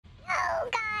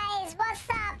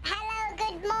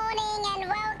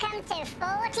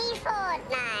EP34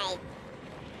 Fortnite.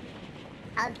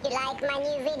 Hope you like my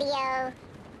new video.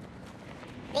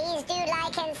 Please do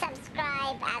like and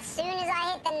subscribe. As soon as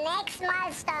I hit the next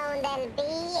milestone, there'll be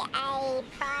a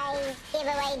prize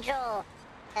giveaway draw.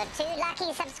 So 2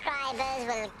 lucky subscribers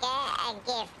will get a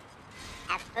gift.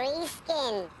 A free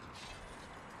skin.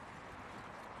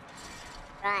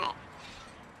 Right.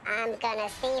 I'm gonna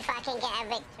see if I can get a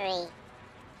victory.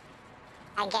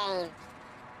 Again.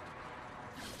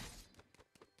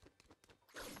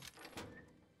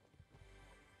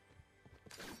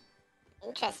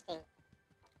 Interesting.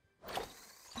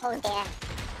 Oh dear.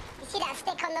 You see that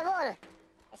stick on the wall?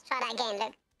 Let's try that again,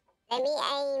 look. Let me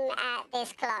aim at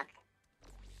this clock.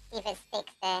 See if it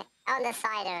sticks there. On the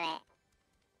side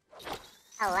of it.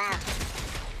 Oh wow.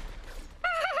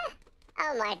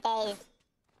 Oh my days.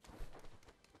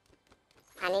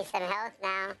 I need some health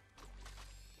now.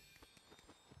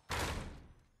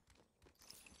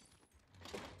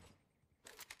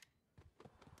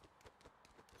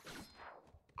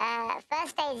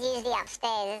 First aid's usually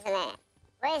upstairs, isn't it?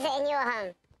 Where is it in your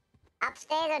home?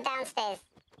 Upstairs or downstairs?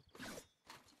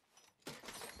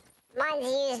 Mine's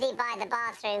usually by the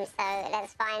bathroom, so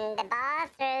let's find the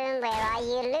bathroom. Where are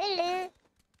you, Lulu?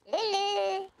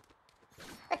 Lulu!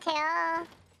 Hotel.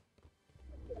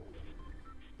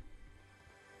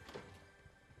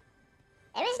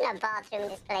 There is no bathroom in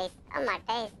this place. Oh my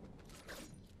days.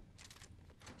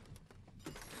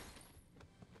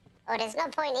 Oh, there's no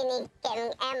point in me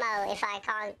getting ammo if I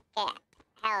can't get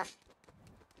health.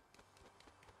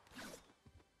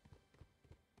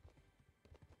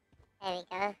 There we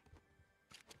go.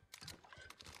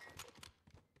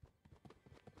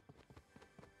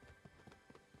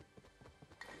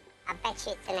 I bet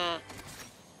you it's in there.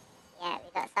 Yeah,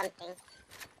 we got something.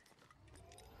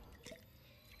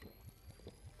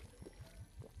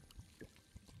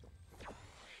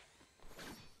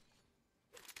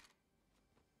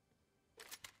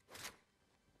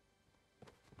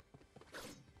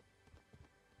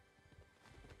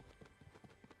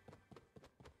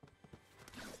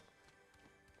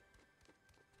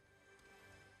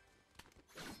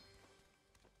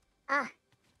 Ah,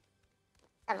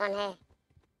 someone here.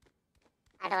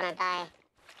 I don't want to die.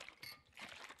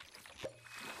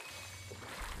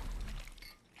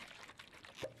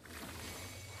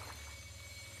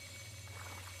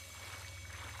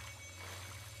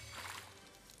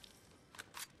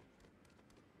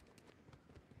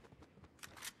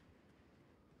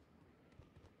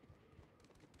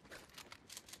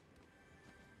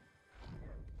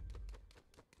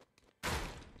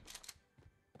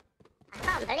 I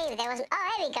can't believe there wasn't...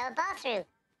 Oh, here we go, bathroom.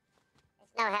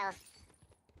 There's no health.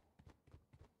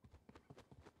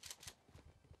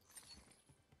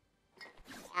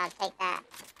 I'll take that.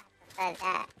 I prefer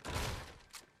that.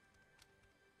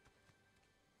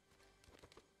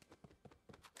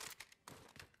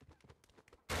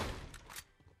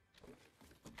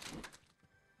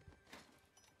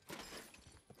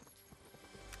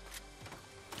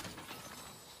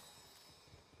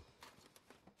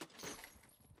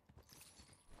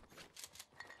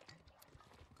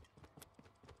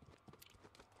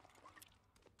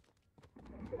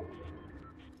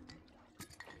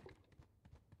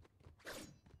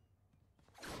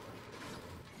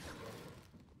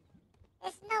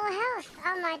 There's no health.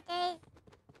 Oh my days.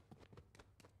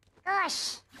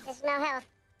 Gosh, there's no health.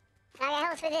 Can I get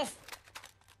health with this?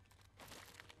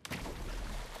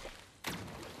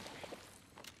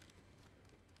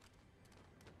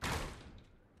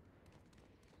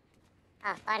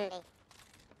 Oh, funny.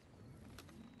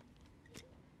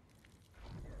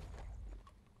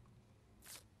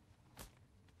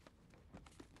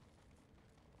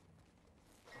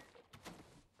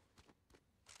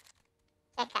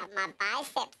 Check out my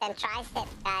biceps and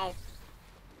triceps, guys.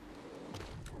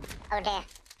 Oh dear.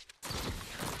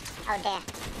 Oh dear.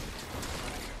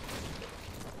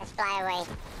 Let's fly away.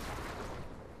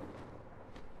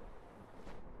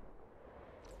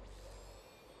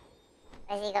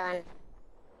 Where's he going?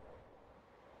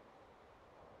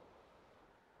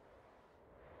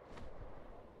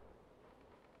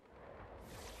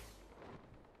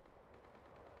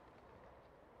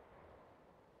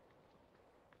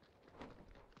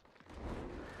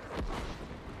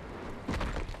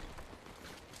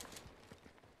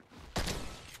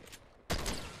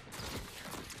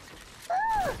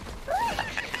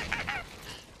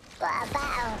 What a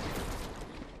battle.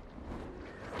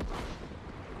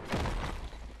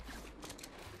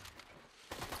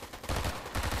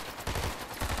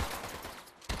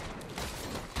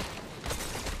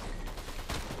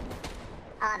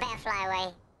 Oh, I better fly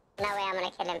away. No way I'm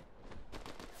gonna kill him.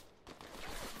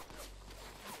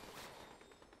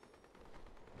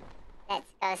 Let's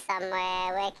go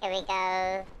somewhere. Where can we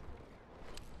go?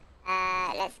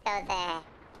 Let's go there.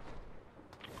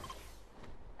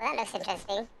 Well, that looks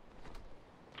interesting.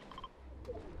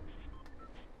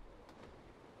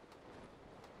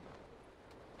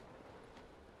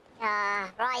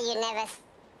 Ryu never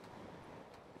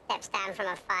steps down from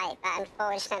a fight, but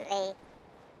unfortunately,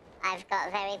 I've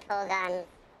got very poor guns.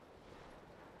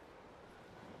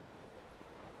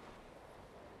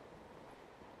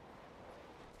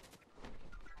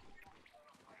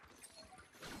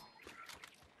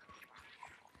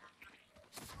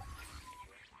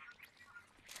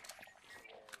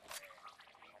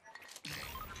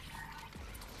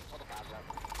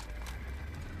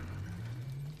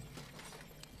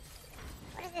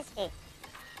 What does this do?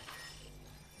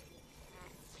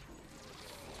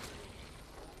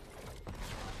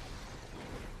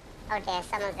 Oh dear,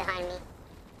 someone's behind me.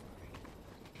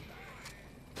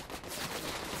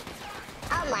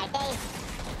 Oh my days.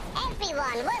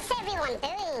 Everyone, what's everyone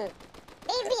doing?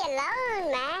 Leave me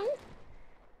alone, man.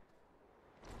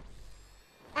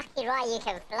 Lucky right you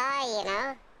can fly, you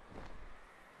know.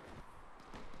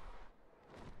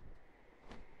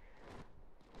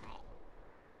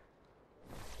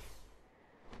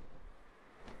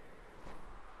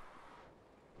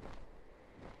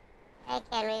 Where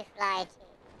can we fly to?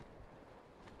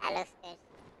 That looks good.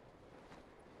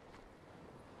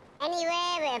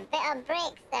 Anywhere with a bit of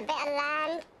bricks, a bit of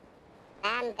land,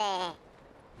 land there.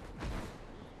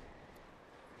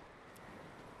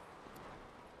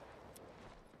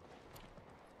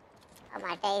 Oh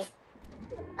my days.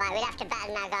 Right, we'd have to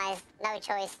battle now, guys. No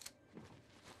choice.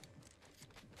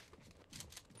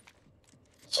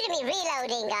 Shouldn't be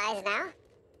reloading, guys, now.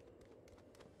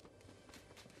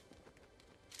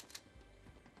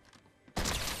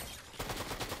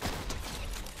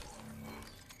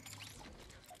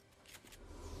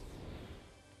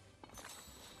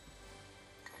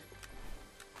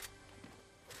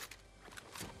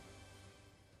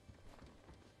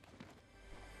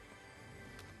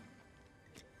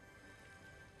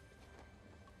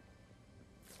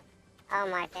 Oh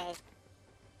my days.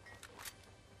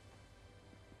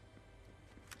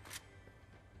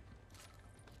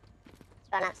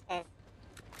 Let's run upstairs.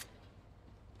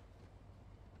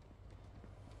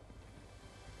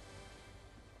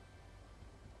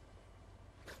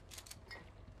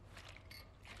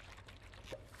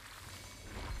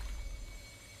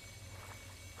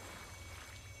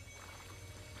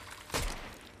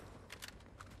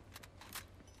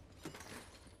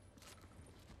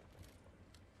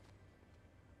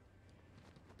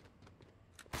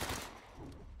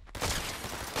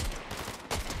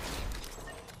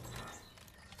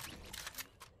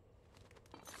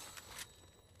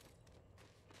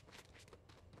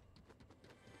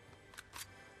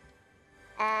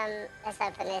 Let's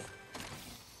open this.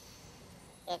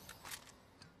 Good.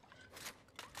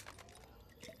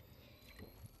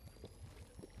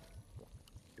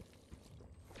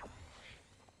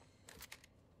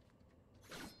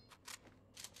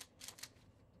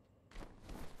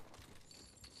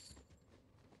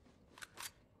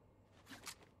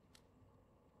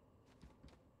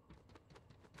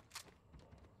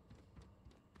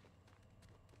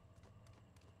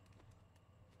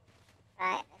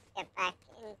 Right, let's get back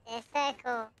into the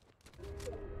circle.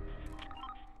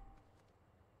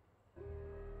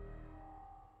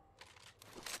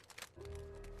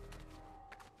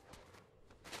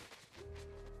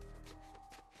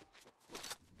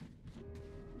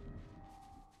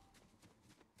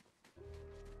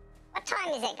 What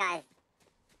time is it, guys?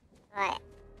 Right,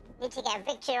 need to get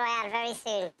Victory Royale very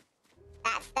soon.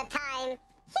 That's the time.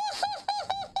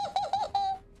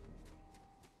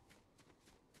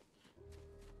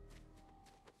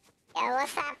 Yo,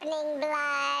 what's happening,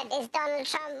 blood? Is Donald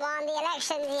Trump won the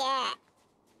elections yet?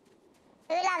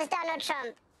 Who loves Donald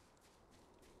Trump?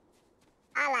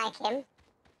 I like him.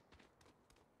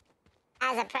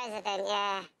 As a president,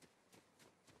 yeah.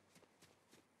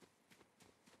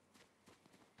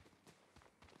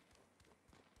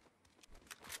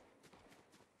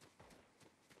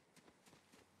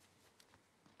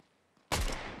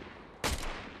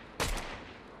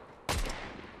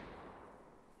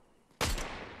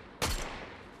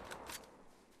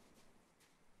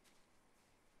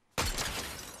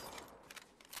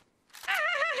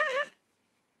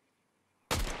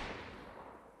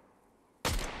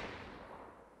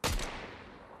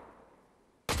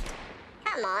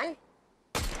 Come on.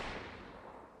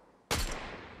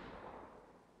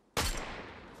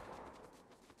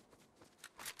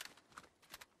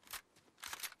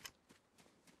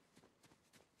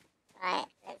 Right,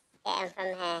 let's get him from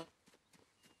here.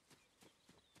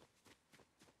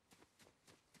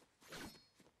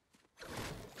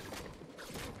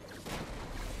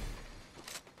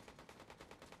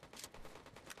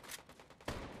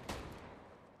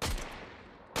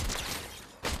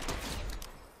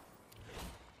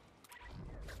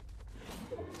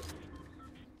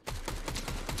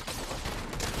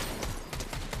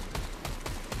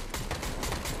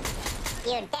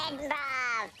 You dead,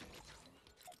 bruv.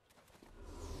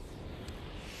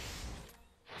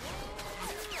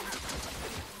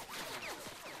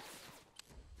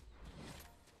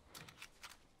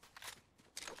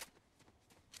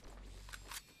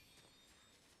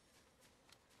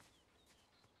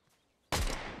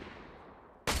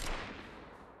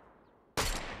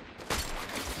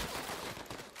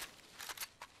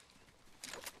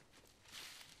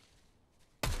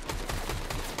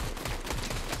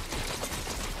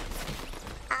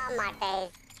 Oh my days.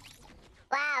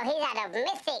 Wow, he's had a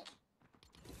mythic.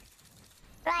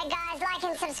 Right, guys, like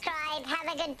and subscribe. Have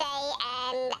a good day,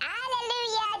 and